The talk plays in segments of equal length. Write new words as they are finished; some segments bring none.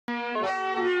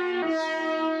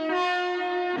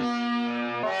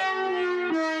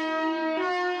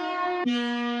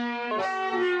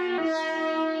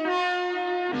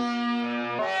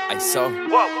So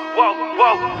whoa, whoa,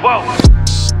 whoa, whoa.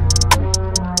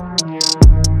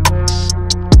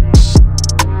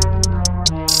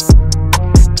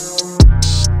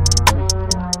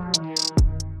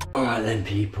 Alright then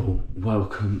people,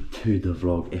 welcome to the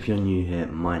vlog. If you're new here,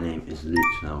 my name is Luke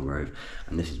Snelgrove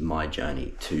and this is my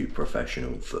journey to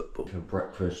professional football. For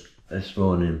breakfast this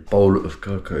morning, bowl of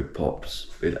Cocoa Pops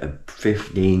with a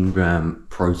 15-gram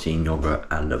protein yogurt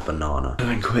and a banana.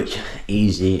 Something quick,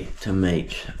 easy to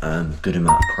make, good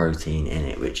amount of protein in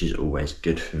it, which is always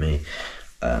good for me.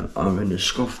 I'm going to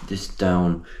scoff this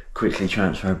down, quickly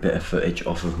transfer a bit of footage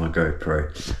off of my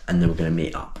GoPro, and then we're going to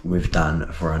meet up with Dan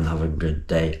for another good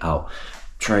day out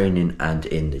training and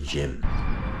in the gym.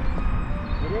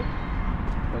 Ready?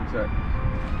 1 sec.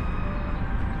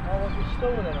 Oh, what, you're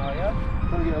stalling, are you?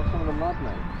 Trying to get off some of the mud,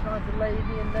 mate. Trying to lay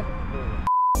me in Midfielder.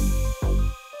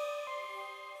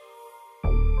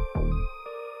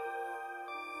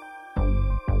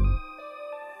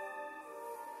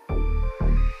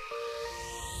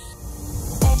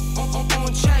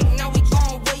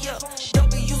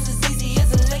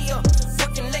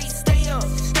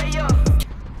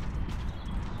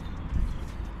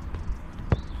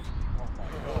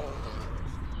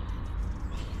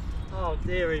 Oh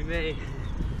dearie me.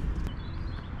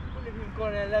 What if you've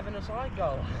got an 11-a-side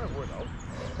goal? I would have.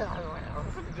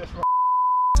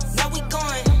 Now we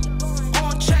going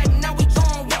on track, now we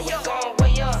going way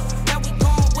up. Now we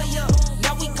going way up,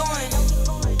 now we going.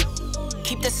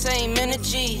 Keep the same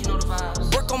energy.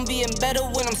 Work on being better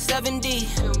when I'm 70.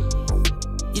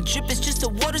 Your drip is just a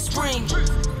water spring.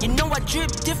 You know I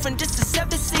drip different, just the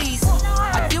 7 seas.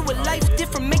 I deal with life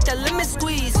different, make that lemon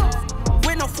squeeze.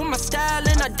 Went off for my style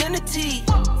and identity.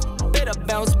 Better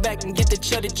bounce back and get the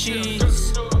cheddar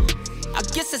cheese. I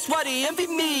guess that's why they envy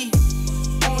me.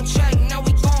 On track, now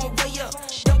we going way up.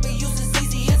 W's as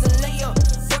easy as a layup.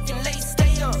 Working late,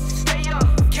 stay up.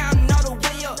 Counting all the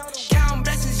way up. Counting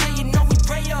blessings, yeah, you know we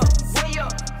pray up. Way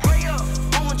up, pray up.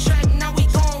 On track, now we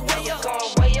going way up.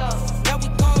 Now we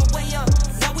going way up.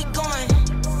 Now we going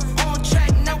on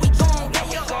track, now we going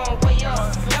way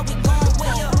up. Now we going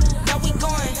way up. Now we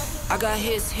going. I got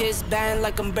his band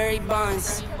like I'm Barry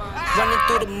Bonds. Running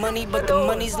through the money, but the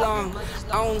money's long.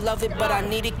 I don't love it, but I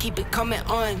need to keep it coming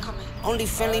on. Only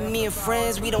friendly, me and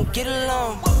friends, we don't get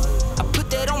along. I put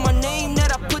that on my name,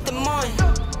 that I put them on.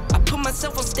 I put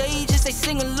myself on stage as they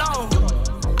sing along.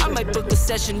 I might book a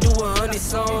session, do 100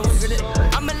 songs.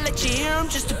 I'ma let you hear them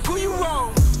just to prove you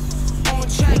wrong. On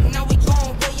track, now we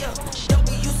going way up.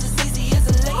 W's as easy as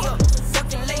a layup.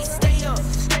 Working late, stay up.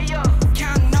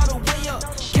 Counting all the way up.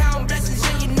 Counting blessings,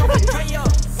 yeah, you know we pray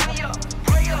up.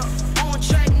 Pray up. On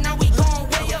track, now we going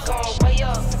way up.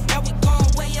 Now we going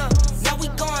way up. Now we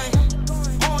going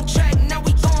on track. Now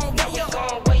we going way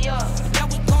up. Now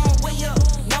we going way up.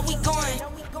 Now we going.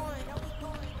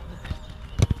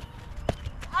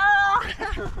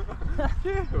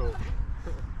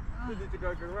 You need to go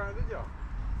around, did you?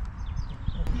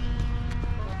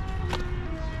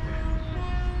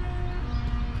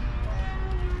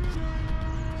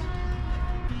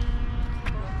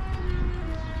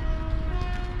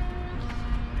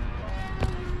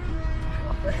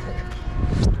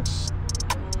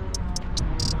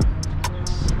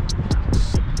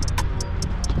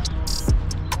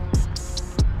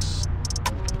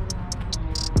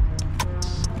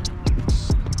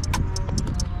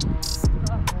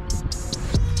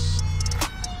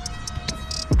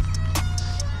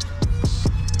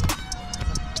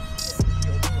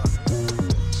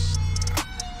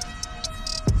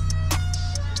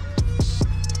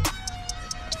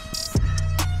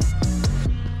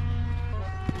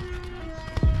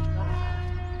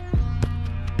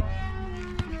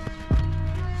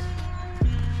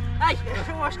 Hey,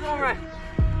 what's going on? I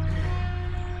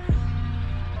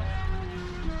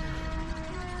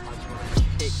just want to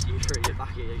kick you through your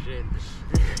back of your shin.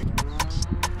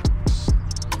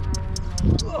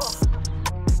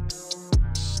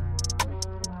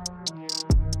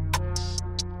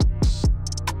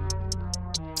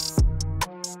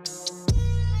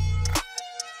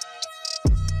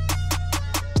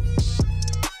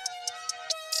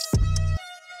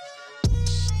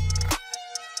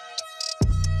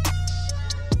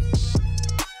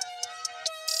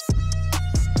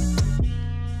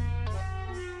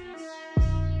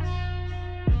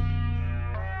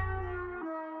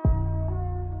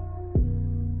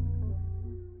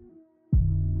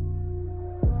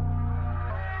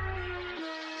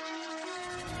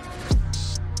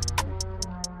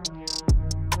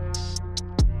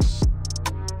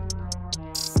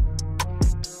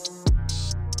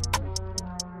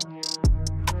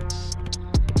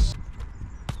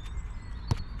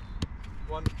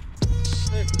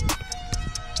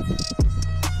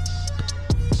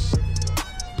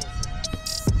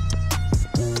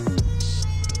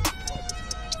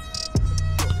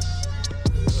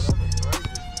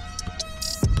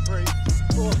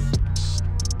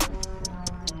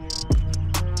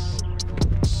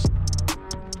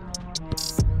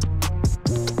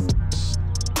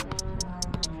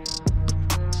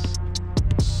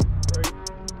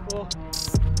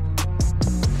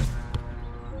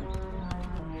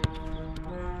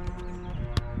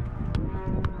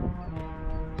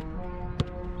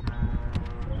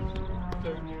 2.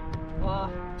 Ah.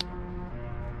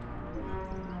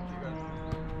 Keep going.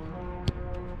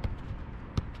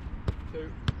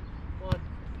 2. 1.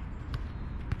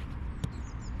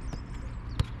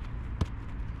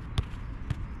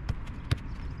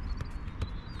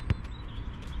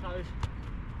 Nose.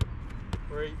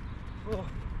 3. 4.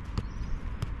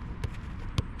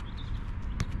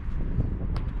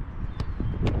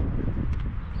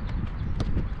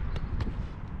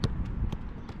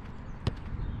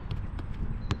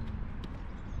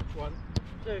 1.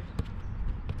 2.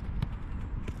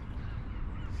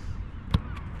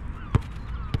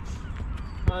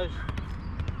 5.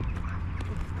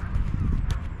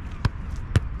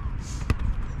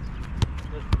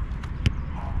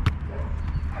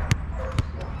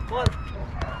 1.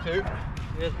 2.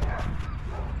 Good.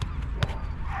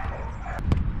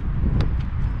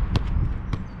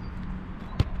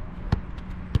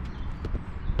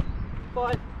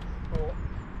 5. 4.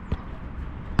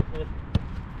 Good.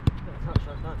 Touch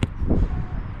that done.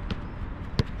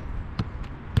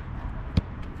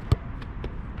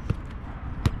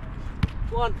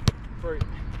 1. 3.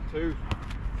 2.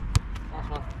 Last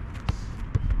one.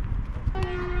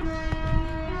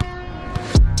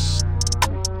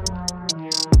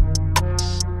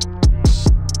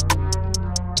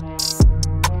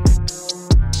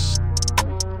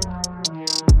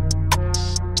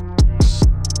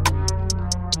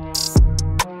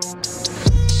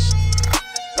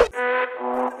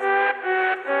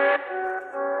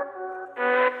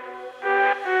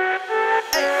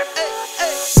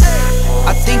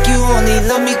 I think you only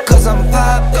love me cause I'm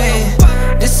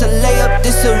poppin'. This a layup,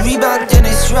 this a rebound, then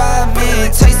it's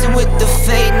robbing. Tyson with the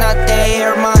fade, not the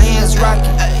hair, my hands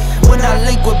rockin'. When I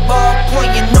link with ball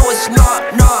point, you know it's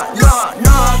knockin'.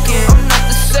 I'm not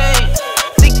the same.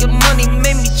 Thinking money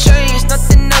made me change,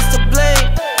 nothing else to blame.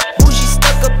 Bougie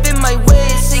stuck up in my way,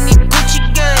 singing Gucci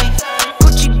gang.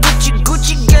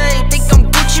 Gucci gang, think I'm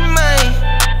Gucci Mane.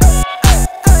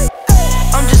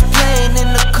 I'm just playing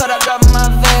in the cut, I got my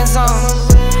Vans on.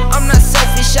 I'm not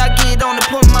selfish, I get on to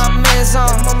put my mans on.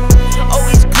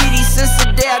 Always greedy since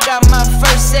the day I got my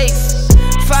first safe.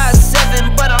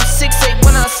 5'7", but I'm 6'8"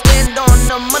 when I stand on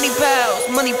the money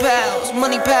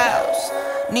pals.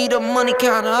 Need a money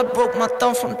counter, I broke my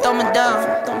thumb from thumbing down.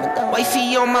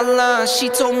 Wifey on my line, she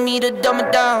told me to dumb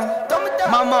it down.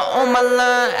 Mama on my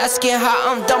line, asking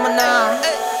how I'm dumbing now.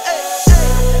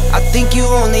 I think you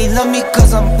only love me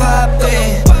cause I'm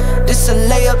poppin'. This a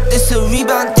layup, this a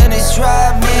rebound, then it's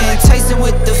robbing. Tyson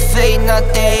with the fade, not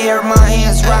the hair, my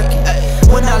hands rockin'.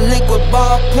 When I link with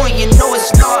ball point, you know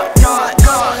it's not.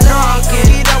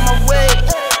 Get out my way,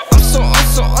 I'm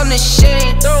so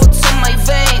unashamed. Throw it to my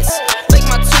veins, like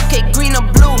my 2K green or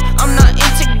blue, I'm not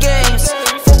into games.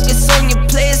 Focus on your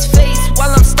player's face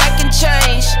while I'm stacking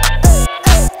change.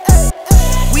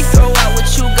 We throw out what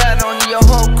you got on your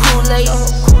whole crew late.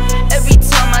 Every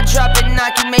time I drop it,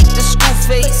 knock you make the school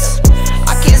face.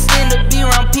 I can't stand to be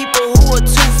around people who are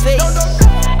two-faced.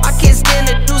 I can't stand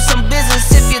to do some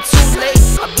business if you're too late.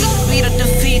 I beat the beater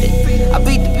defeated, I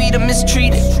beat the beater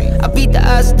mistreated, I beat the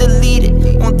odds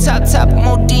deleted. On top, I'm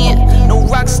ODing. No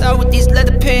rock star with these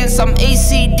leather pants, I'm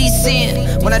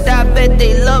ACDCing. When I die, I bet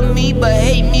they love me, but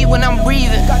hate me when I'm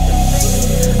breathing.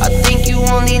 I think you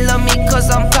only love me cause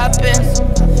I'm poppin'.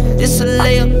 This a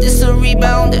layup, this a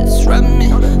rebound, that's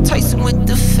rockin'. Tyson with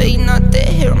the fade, not the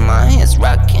hair, my hands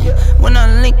rockin'. When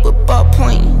I link with ball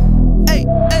point,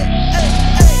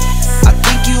 I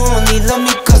think you only love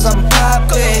me cause I'm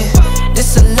poppin'.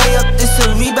 This a layup, this a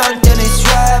rebound, then it's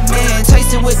robbing.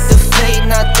 Tyson with the fade,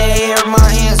 not the hair, my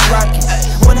hands rockin'.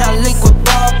 When I link with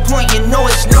ball point, you know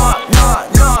it's knockin'.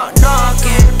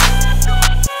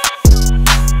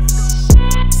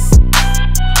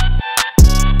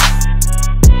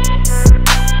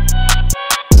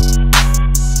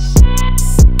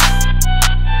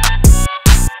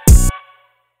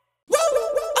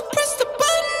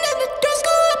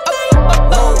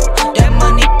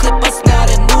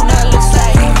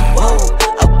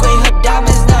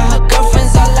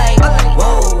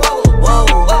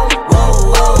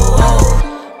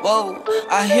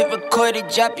 I hit recorded,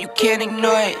 drop, you can't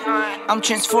ignore it. I'm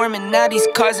transforming now these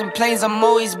cars and planes, I'm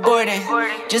always boarding.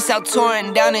 Just out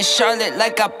touring down in Charlotte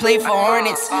like I play for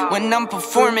Hornets. When I'm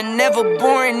performing, never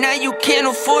boring, now you can't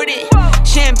afford it.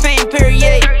 Champagne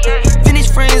Perrier, vintage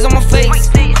frames on my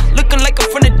face, looking like I'm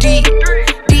from the D.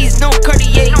 D's no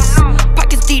Cartiers,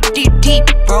 pockets deep,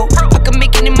 bro. I can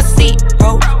make it in my seat,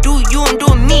 bro. Do you, I'm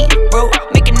doing me, bro.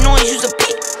 Making noise, use a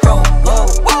beat, bro.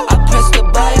 I press the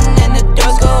button and the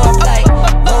doors go off like,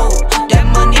 whoa. That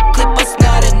money clip us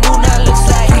now, the new now looks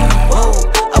like, whoa.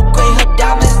 Upgrade her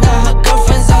diamonds, now her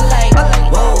girlfriends are like,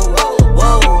 whoa.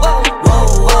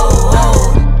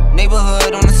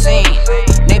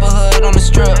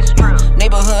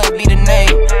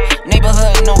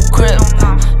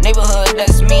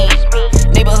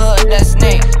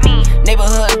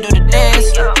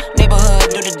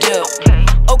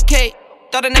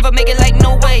 thought I'd never make it, like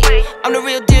no way. I'm the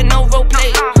real deal, no role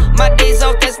play. My days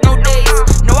off, that's no days.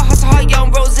 No, I hustle hard,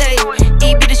 young rose.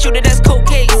 E be the shooter, that's cold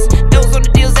case. Those on the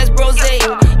deals, that's brose.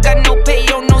 Got no pay,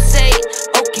 yo, no say.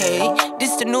 Okay,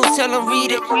 this the news, tell them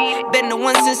read it. Been the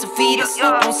one since the fetus.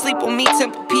 Don't sleep on me,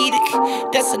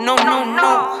 Tempur-Pedic. That's a no, no,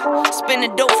 no.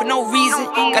 Spending dope for no reason.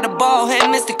 Got a ball head,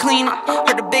 Mr. Cleaner.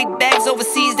 Heard the big bags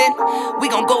overseas, then we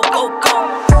gon' go, go, go.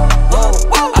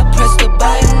 Whoa, I press the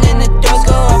button and the doors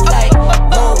go off like,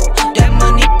 whoa. That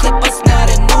money clip us now,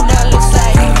 the new now looks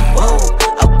like, whoa.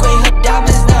 Upgrade her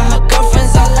diamonds, now her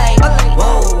girlfriends are like,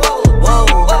 whoa, whoa,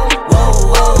 whoa,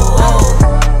 whoa,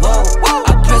 whoa.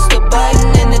 I press the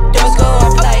button and the doors go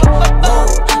off like, whoa.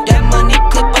 That money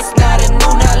clip us now, the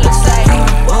new now looks like,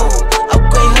 whoa.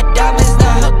 Upgrade her diamonds,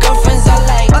 now her girlfriends are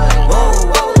like, whoa,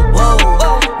 whoa,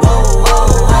 whoa, whoa.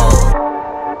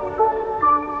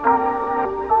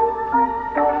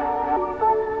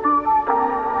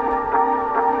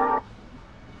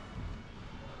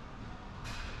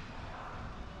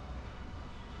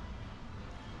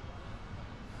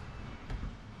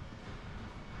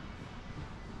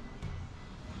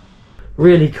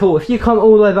 Really cool. If you come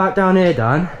all the way back down here,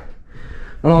 Dan,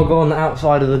 and I'll go on the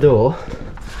outside of the door.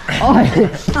 Oh, mate,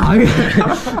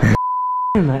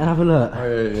 and have a look. Oh,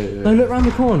 yeah. No, look round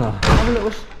the corner. Have a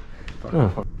look.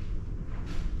 Oh.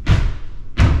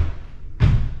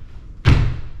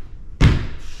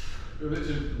 You're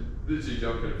literally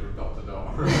jumping from top to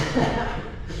door.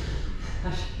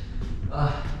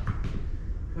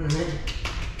 Wait a minute.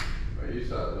 Wait, you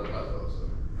started on that door, so.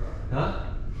 Huh?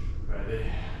 Ready.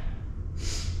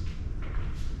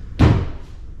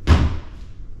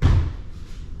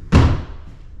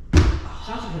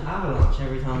 Sounds like an avalanche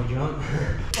every time we jump.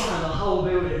 Behind the whole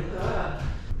building. I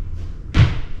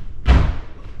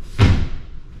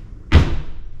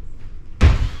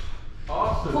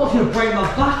thought I was going to break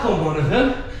my back on one of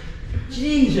them.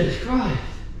 Jesus Christ.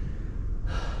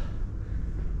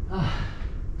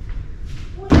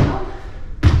 What have you done?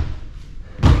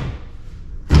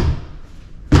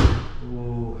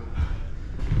 Ooh.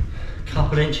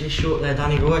 Couple inches short there,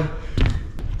 Danny boy.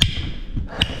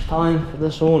 Time for the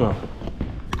sauna.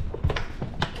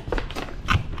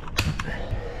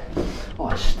 Oh,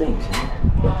 it stinks, isn't it?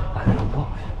 I don't know what.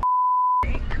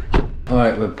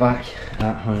 Alright, we're back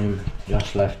at home.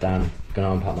 Just left Dan.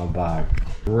 Gonna unpack my bag.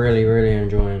 Really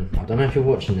enjoying. I don't know if you're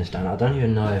watching this, Dan. I don't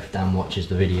even know if Dan watches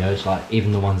the videos, like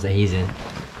even the ones that he's in.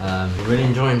 Really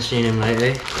enjoying seeing him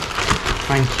lately.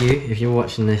 Thank you if you're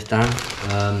watching this, Dan.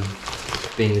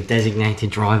 Being the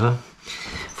designated driver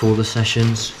for all the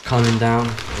sessions coming down.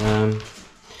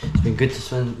 It's been good to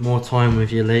spend more time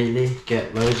with you lately.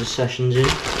 Get loads of sessions in.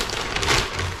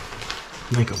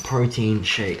 Make a protein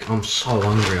shake. I'm so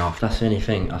hungry after. That's the only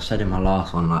thing I said in my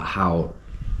last one, like how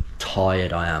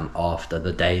tired I am after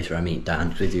the days where I meet Dan,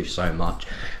 because we do so much.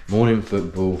 Morning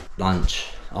football,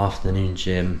 lunch, afternoon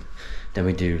gym, then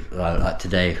we do like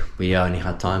today we only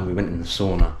had time, we went in the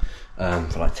sauna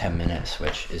for like 10 minutes,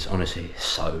 which is honestly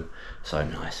so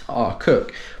nice. Oh,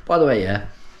 cook, by the way, yeah,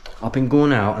 I've been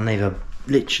going out and they've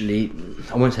literally,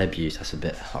 I won't say abused, that's a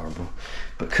bit horrible,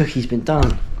 but Cookie's been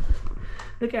done.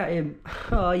 Look at him.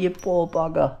 Oh, you poor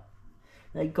bugger.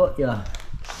 They got ya.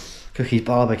 Cookie's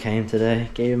barber came today,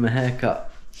 gave him a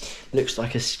haircut. Looks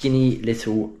like a skinny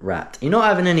little rat. You're not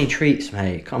having any treats,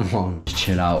 mate. Come on. Just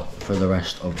chill out for the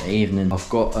rest of the evening. I've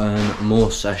got more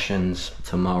sessions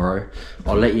tomorrow.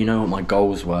 I'll let you know what my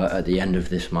goals were at the end of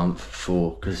this month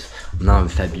because I'm now in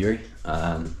February.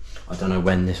 I don't know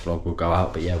when this vlog will go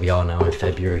out, but yeah, we are now in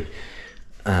February.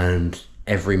 And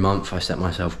every month I set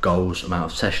myself goals,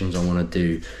 amount of sessions I want to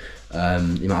do,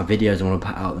 the amount of videos I want to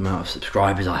put out, the amount of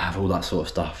subscribers I have, all that sort of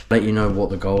stuff. Let you know what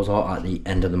the goals are at the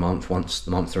end of the month once the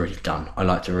month's already done. I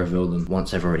like to reveal them once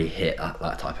they've already hit,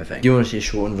 that type of thing. If you want to see a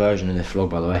shortened version of this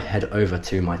vlog, by the way, head over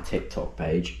to my TikTok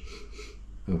page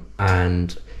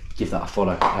and give that a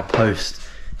follow. I post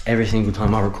every single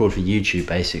time I record for YouTube.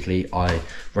 Basically I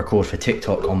record for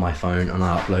TikTok on my phone and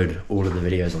I upload all of the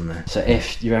videos on there. So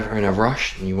if you're ever in a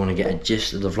rush and you want to get a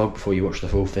gist of the vlog before you watch the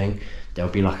full thing,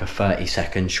 there'll be like a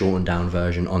 30-second shortened down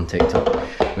version on TikTok,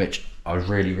 which I would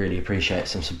really appreciate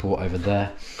some support over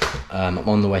there. I'm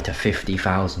on the way to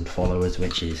 50,000 followers,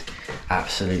 which is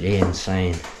absolutely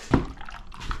insane.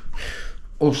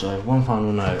 Also, one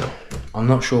final note, I'm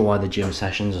not sure why the gym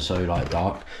sessions are so like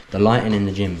dark. The lighting in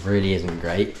the gym really isn't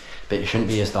great, but it shouldn't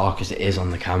be as dark as it is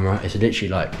on the camera. It's literally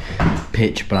like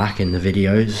pitch black in the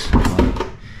videos.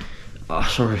 Like,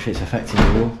 sorry if it's affecting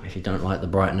you all, if you don't like the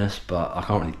brightness, but I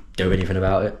can't really do anything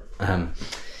about it.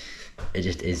 It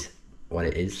just is what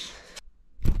it is.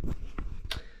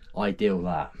 Ideal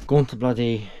that. Gone to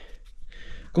bloody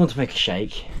Going to make a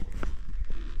shake.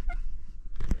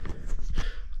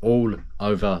 All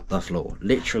over the floor.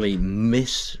 Literally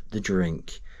miss the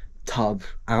drink. Tub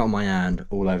out of my hand,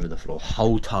 all over the floor.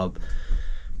 Whole tub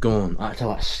gone. I had to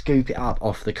like scoop it up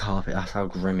off the carpet. That's how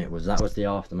grim it was. That was the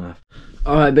aftermath.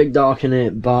 Alright, big dark in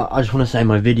it, but I just want to say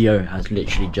my video has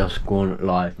literally just gone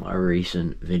live, my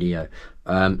recent video.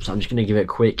 So I'm just going to give it a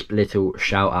quick little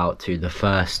shout out to the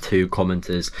first 2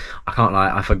 commenters. I can't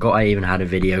lie, I forgot I even had a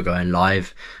video going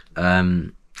live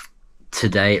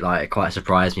today. Like, it quite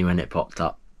surprised me when it popped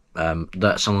up.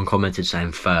 That someone commented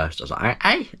saying first. I was like,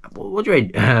 hey, what do you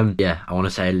mean? Yeah, I want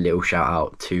to say a little shout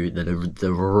out to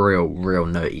the real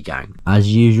Naughty gang.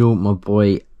 As usual, my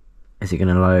boy, is it going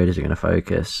to load? Is it going to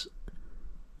focus?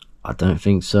 I don't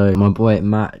think so. My boy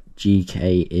Matt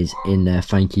GK is in there.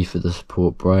 Thank you for the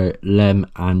support, bro. Lem,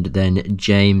 and then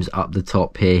James up the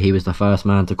top here. He was the first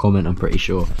man to comment, I'm pretty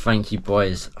sure. Thank you,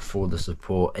 boys, for the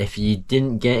support. If you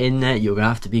didn't get in there, you're going to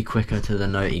have to be quicker to the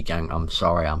Naughty gang. I'm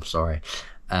sorry.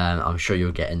 I'm sure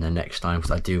you'll get in there next time, because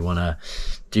I do want to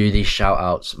do these shout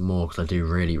outs more, because I do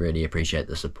really appreciate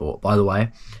the support. By the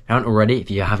way, if you haven't already, if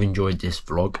you have enjoyed this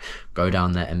vlog, go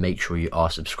down there and make sure you are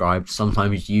subscribed.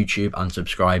 Sometimes YouTube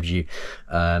unsubscribes you,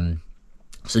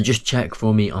 so just check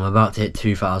for me. I'm about to hit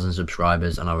 2,000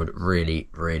 subscribers, and I would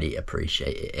really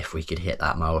appreciate it if we could hit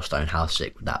that milestone. How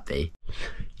sick would that be?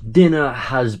 Dinner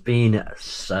has been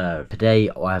served.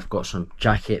 Today I've got some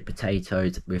jacket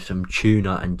potatoes with some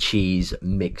tuna and cheese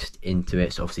mixed into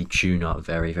it. So obviously tuna,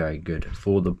 very good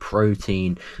for the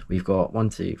protein. We've got 1,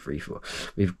 2, 3, 4.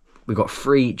 We've got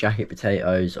 3 jacket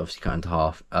potatoes, obviously cut into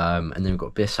half, and then we've got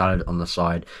a bit of salad on the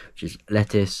side, which is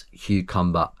lettuce,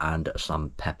 cucumber, and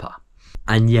some pepper.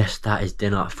 And yes, that is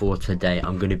dinner for today.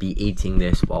 I'm going to be eating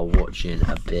this while watching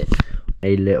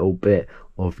a little bit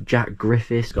of Jack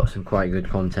Griffiths. Got some quite good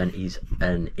content. He's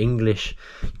an English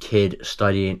kid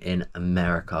studying in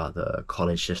America, the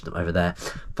college system over there.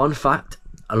 Fun fact,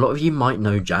 a lot of you might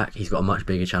know Jack. He's got a much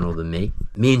bigger channel than me.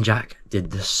 Me and Jack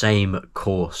did the same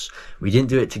course. We didn't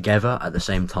do it together at the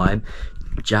same time.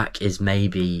 Jack is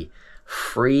maybe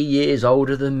 3 years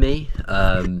older than me.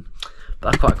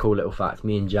 But that's quite a cool little fact.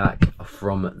 Me and Jack are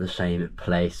from the same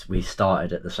place. We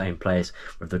started at the same place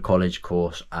with the college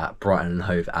course at Brighton and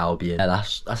Hove Albion. Yeah,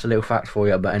 that's a little fact for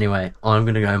you. But anyway, I'm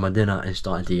going to go have my dinner, and it's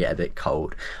starting to get a bit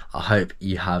cold. I hope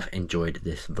you have enjoyed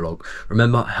this vlog.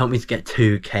 Remember, help me to get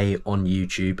 2K on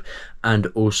YouTube and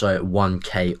also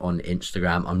 1K on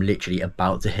Instagram. I'm literally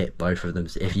about to hit both of them.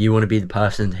 So if you want to be the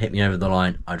person to hit me over the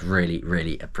line, I'd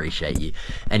really appreciate you.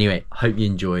 Anyway, hope you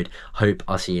enjoyed. Hope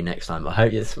I'll see you next time. I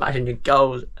hope you're smashing your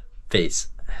goals. Peace.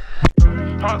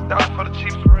 $100 for the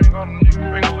cheapest ring on them, you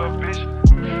can bring a little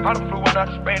bitch. I done flew out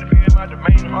to Spain to be in my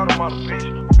domain, automata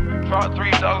bitch. Dropped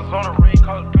 $3 on a ring,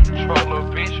 cause a picture truck, little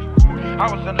bitch.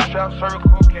 I was in the shop, serving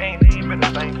cocaine, they ain't been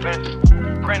the same fence.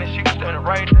 Granted, she was standing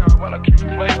right there while I keep the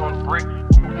play on the brick.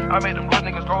 I made them little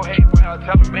niggas go hate while I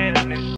tell the man in this.